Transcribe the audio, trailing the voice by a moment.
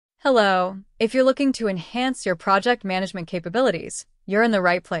Hello. If you're looking to enhance your project management capabilities, you're in the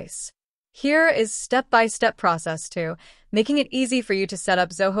right place. Here is step-by-step process to making it easy for you to set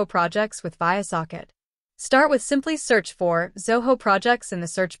up Zoho projects with viaSocket. Start with simply search for Zoho projects in the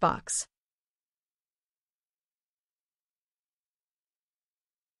search box.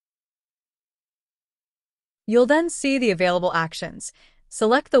 You'll then see the available actions.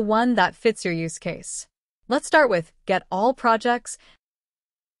 Select the one that fits your use case. Let's start with Get All Projects.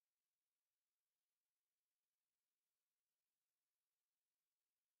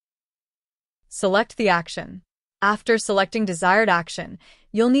 Select the action. After selecting desired action,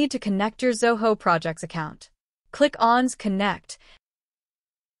 you'll need to connect your Zoho Projects account. Click on Connect.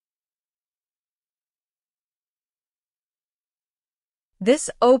 This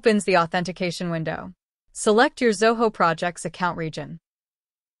opens the authentication window. Select your Zoho Projects account region.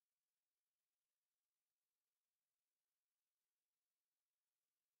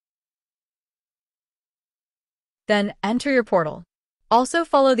 Then enter your portal. Also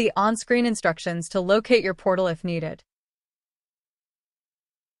follow the on-screen instructions to locate your portal if needed.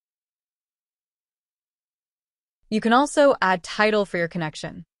 You can also add title for your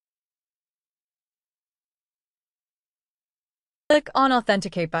connection. Click on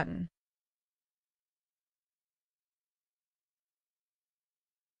Authenticate button.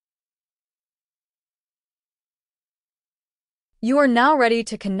 You are now ready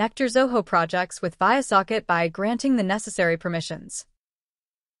to connect your Zoho projects with viaSocket by granting the necessary permissions.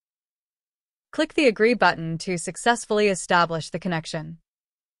 Click the Agree button to successfully establish the connection.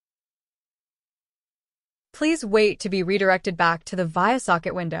 Please wait to be redirected back to the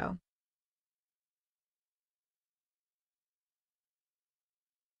viaSocket window.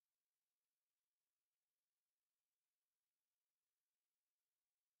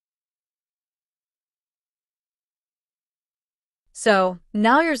 So,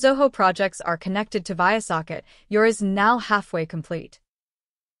 now your Zoho projects are connected to viaSocket. Yours is now halfway complete.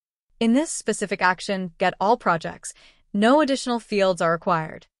 In this specific action, Get All Projects, no additional fields are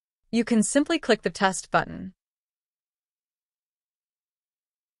required. You can simply click the Test button.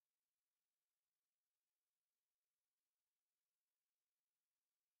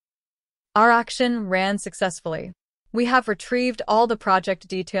 Our action ran successfully. We have retrieved all the project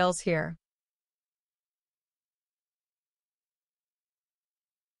details here.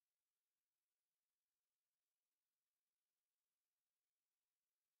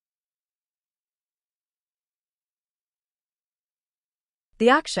 The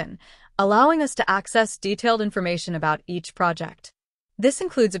action, allowing us to access detailed information about each project. This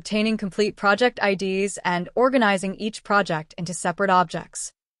includes obtaining complete project IDs and organizing each project into separate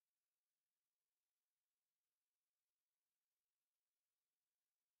objects.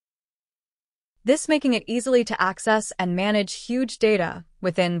 This making it easily to access and manage huge data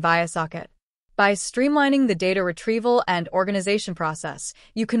within viaSocket. By streamlining the data retrieval and organization process,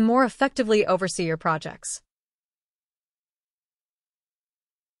 you can more effectively oversee your projects.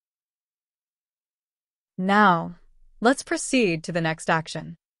 Now, let's proceed to the next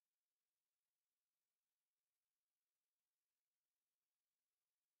action.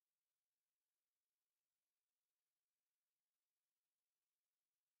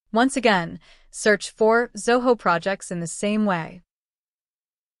 Once again, search for Zoho projects in the same way.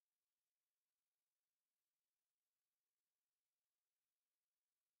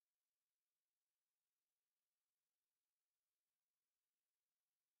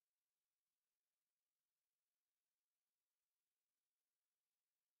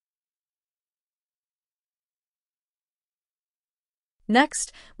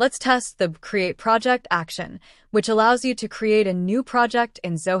 Next, let's test the Create Project action, which allows you to create a new project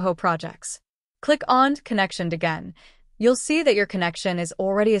in Zoho Projects. Click on Connection again. You'll see that your connection is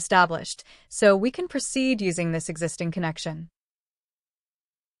already established, so we can proceed using this existing connection.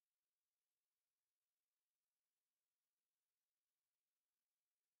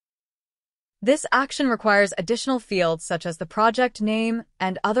 This action requires additional fields such as the project name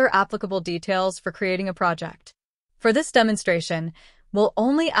and other applicable details for creating a project. For this demonstration, we'll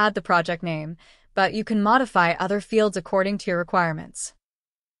only add the project name, but you can modify other fields according to your requirements.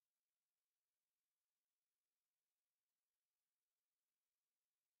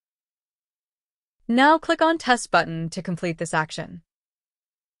 Now click on Test button to complete this action.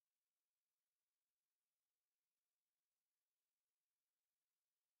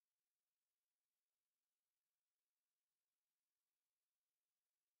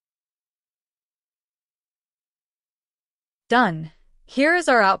 Done. Here is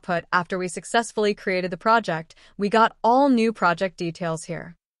our output after we successfully created the project. We got all new project details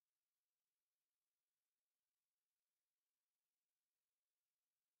here.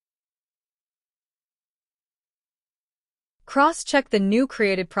 Cross-check the new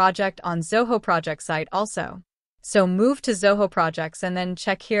created project on Zoho project site also. So move to Zoho projects and then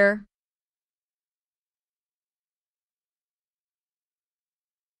check here.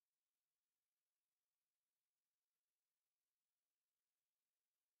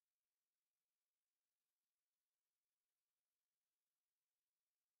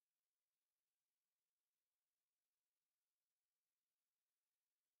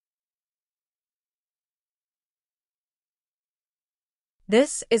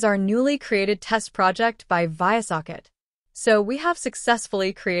 This is our newly created test project by viaSocket. So we have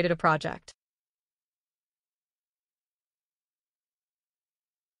successfully created a project.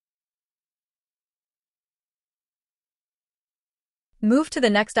 Move to the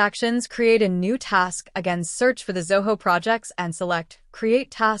next actions, create a new task. Again, search for the Zoho projects and select Create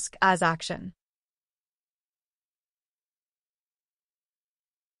Task as Action.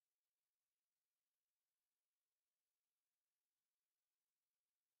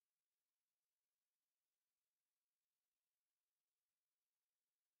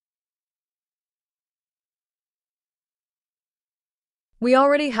 We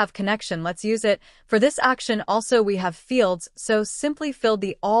already have connection, let's use it. For this action also we have fields, so simply fill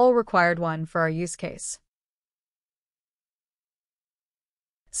the all required one for our use case.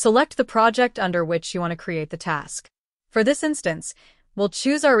 Select the project under which you want to create the task. For this instance, we'll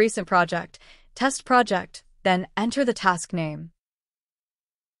choose our recent project, Test Project, then enter the task name.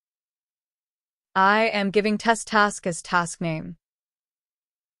 I am giving Test Task as task name.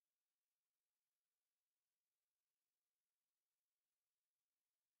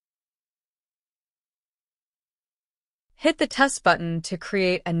 Hit the Test button to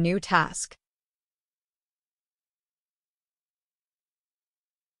create a new task.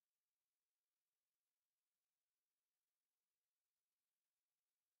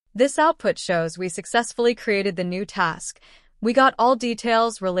 This output shows we successfully created the new task. We got all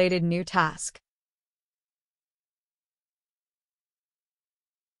details related new task.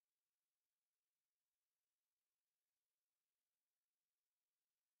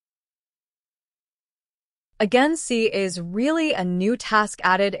 Again, see is really a new task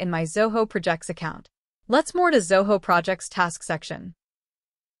added in my Zoho Projects account. Let's move to Zoho Projects task section.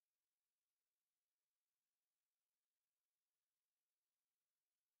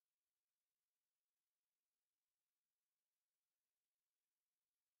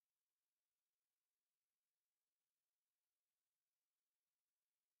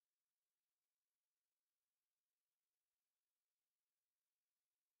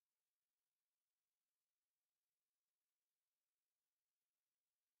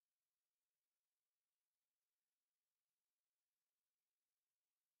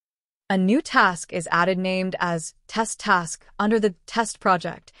 A new task is added named as Test Task under the Test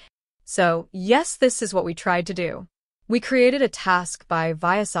Project. So, yes, this is what we tried to do. We created a task by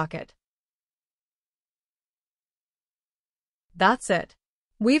viaSocket. That's it.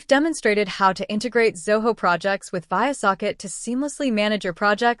 We've demonstrated how to integrate Zoho projects with viaSocket to seamlessly manage your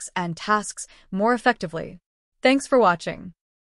projects and tasks more effectively. Thanks for watching.